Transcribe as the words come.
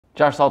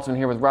Josh Saltzman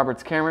here with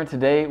Robert's Camera.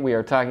 Today we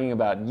are talking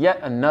about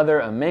yet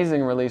another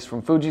amazing release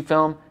from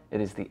Fujifilm.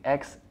 It is the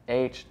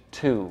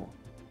XH-2.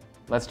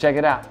 Let's check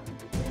it out.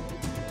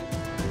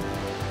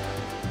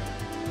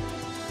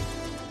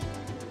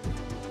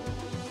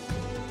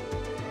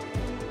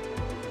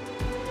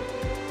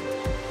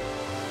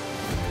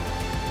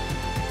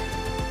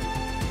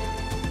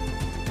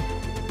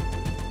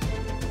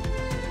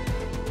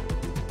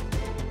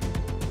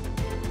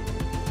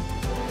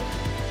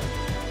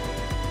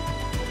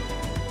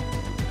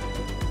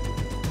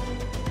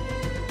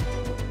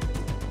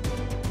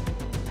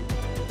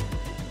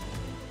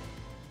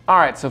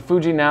 Alright, so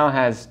Fuji now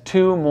has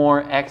two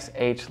more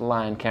XH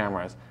line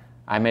cameras.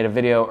 I made a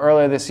video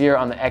earlier this year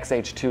on the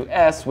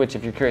XH-2S, which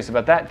if you're curious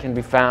about that can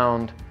be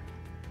found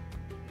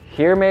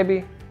here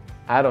maybe?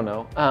 I don't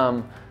know.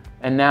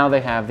 And now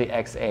they have the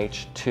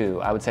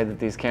XH-2. I would say that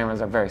these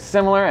cameras are very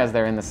similar as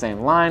they're in the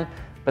same line,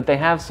 but they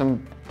have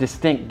some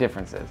distinct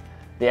differences.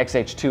 The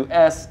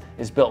XH-2S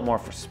is built more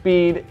for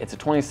speed. It's a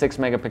 26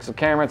 megapixel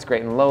camera. It's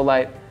great in low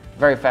light,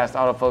 very fast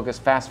autofocus,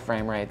 fast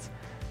frame rates.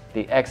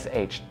 The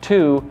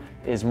XH-2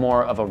 is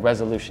more of a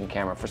resolution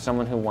camera. For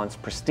someone who wants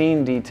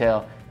pristine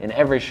detail in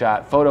every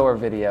shot, photo or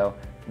video,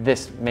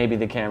 this may be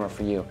the camera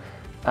for you.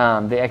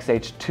 The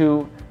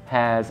XH-2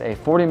 has a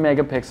 40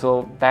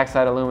 megapixel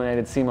backside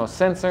illuminated CMOS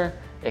sensor.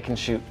 It can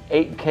shoot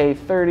 8K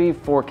 30,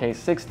 4K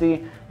 60.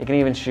 It can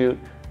even shoot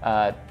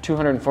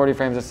 240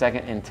 frames a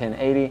second in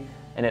 1080.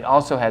 And it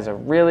also has a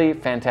really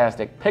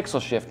fantastic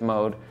pixel shift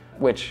mode,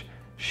 which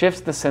shifts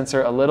the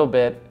sensor a little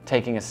bit,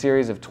 taking a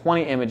series of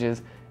 20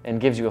 images and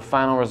gives you a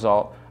final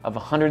result of a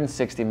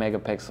 160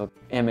 megapixel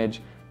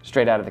image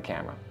straight out of the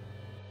camera.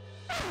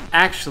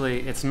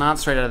 Actually, it's not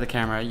straight out of the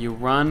camera. You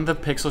run the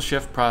pixel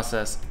shift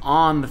process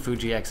on the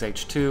Fuji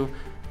XH2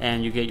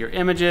 and you get your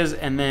images,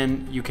 and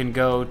then you can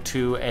go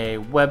to a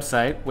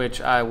website, which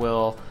I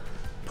will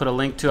put a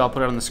link to. I'll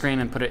put it on the screen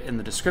and put it in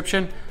the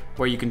description,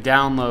 where you can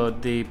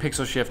download the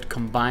pixel shift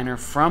combiner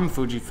from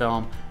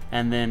Fujifilm,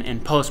 and then in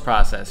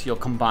post-process, you'll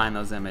combine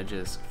those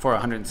images for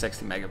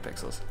 160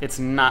 megapixels. It's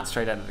not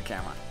straight out of the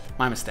camera.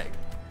 My mistake.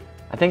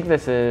 I think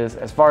this is,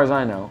 as far as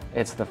I know,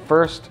 it's the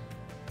first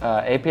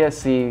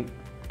APS-C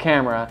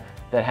camera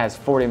that has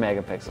 40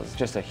 megapixels.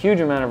 Just a huge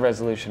amount of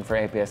resolution for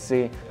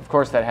APS-C. Of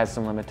course, that has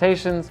some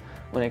limitations.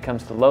 When it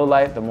comes to low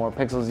light, the more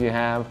pixels you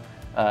have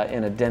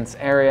in a dense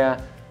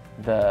area,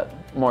 the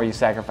more you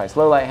sacrifice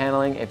low light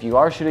handling. If you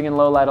are shooting in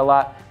low light a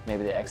lot,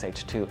 maybe the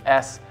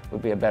XH-2S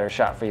would be a better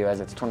shot for you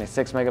as it's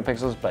 26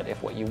 megapixels, but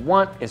if what you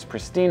want is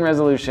pristine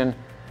resolution,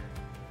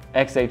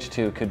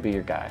 XH-2 could be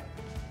your guy.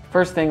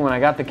 First thing, when I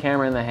got the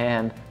camera in the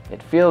hand,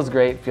 it feels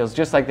great, feels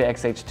just like the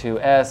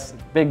XH-2S,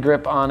 big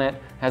grip on it,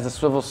 has a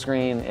swivel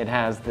screen, it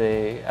has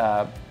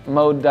the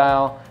mode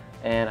dial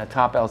and a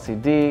top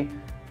LCD,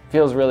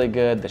 feels really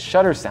good. The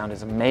shutter sound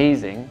is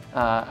amazing.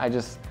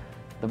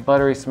 The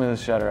buttery smooth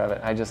shutter of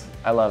it,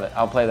 I love it.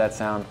 I'll play that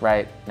sound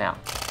right now.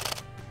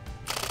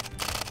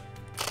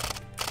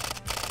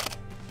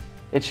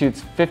 It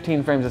shoots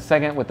 15 frames a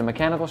second with the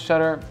mechanical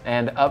shutter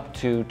and up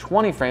to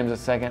 20 frames a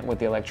second with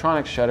the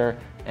electronic shutter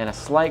and a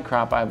slight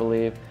crop, I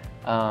believe.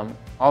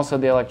 Also,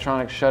 the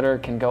electronic shutter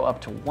can go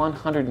up to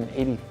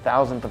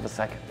 180,000th of a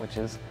second, which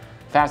is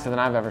faster than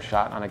I've ever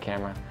shot on a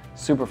camera.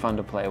 Super fun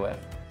to play with.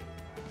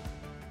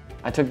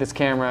 I took this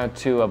camera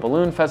to a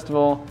balloon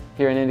festival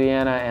here in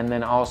Indiana and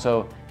then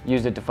also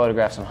used it to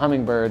photograph some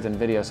hummingbirds and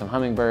video some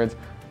hummingbirds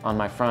on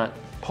my front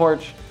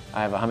porch.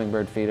 I have a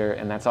hummingbird feeder,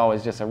 and that's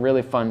always just a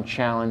really fun,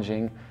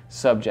 challenging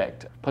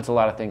subject. Puts a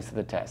lot of things to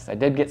the test. I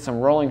did get some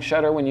rolling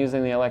shutter when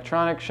using the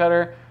electronic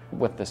shutter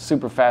with the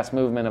super fast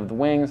movement of the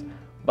wings,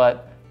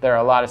 but there are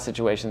a lot of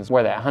situations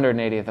where that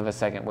 180th of a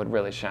second would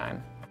really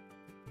shine.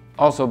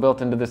 Also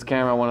built into this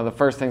camera, one of the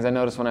first things I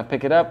notice when I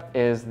pick it up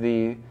is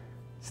the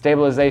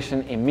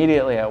stabilization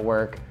immediately at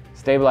work,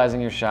 stabilizing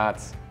your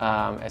shots.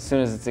 As soon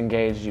as it's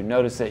engaged, you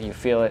notice it, you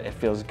feel it, it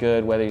feels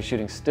good, whether you're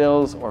shooting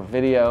stills or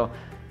video.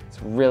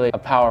 It's really a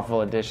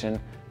powerful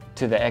addition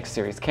to the X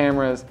series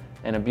cameras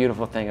and a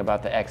beautiful thing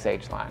about the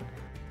XH line.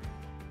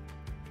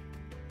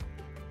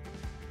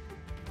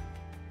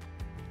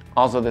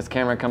 Also, this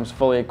camera comes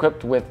fully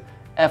equipped with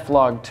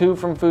F-Log2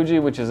 from Fuji,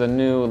 which is a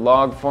new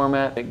log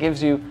format. It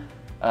gives you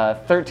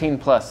 13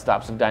 plus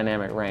stops of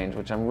dynamic range,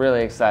 which I'm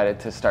really excited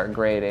to start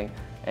grading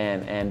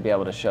and be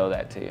able to show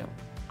that to you.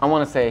 I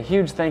want to say a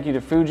huge thank you to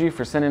Fuji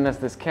for sending us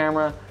this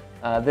camera.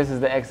 This is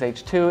the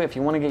XH-2. If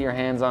you want to get your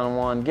hands on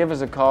one, give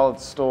us a call at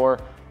the store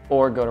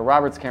or go to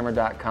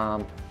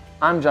robertscamera.com.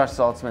 I'm Josh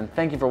Saltzman.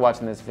 Thank you for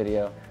watching this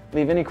video.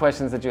 Leave any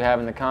questions that you have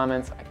in the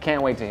comments. I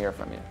can't wait to hear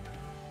from you.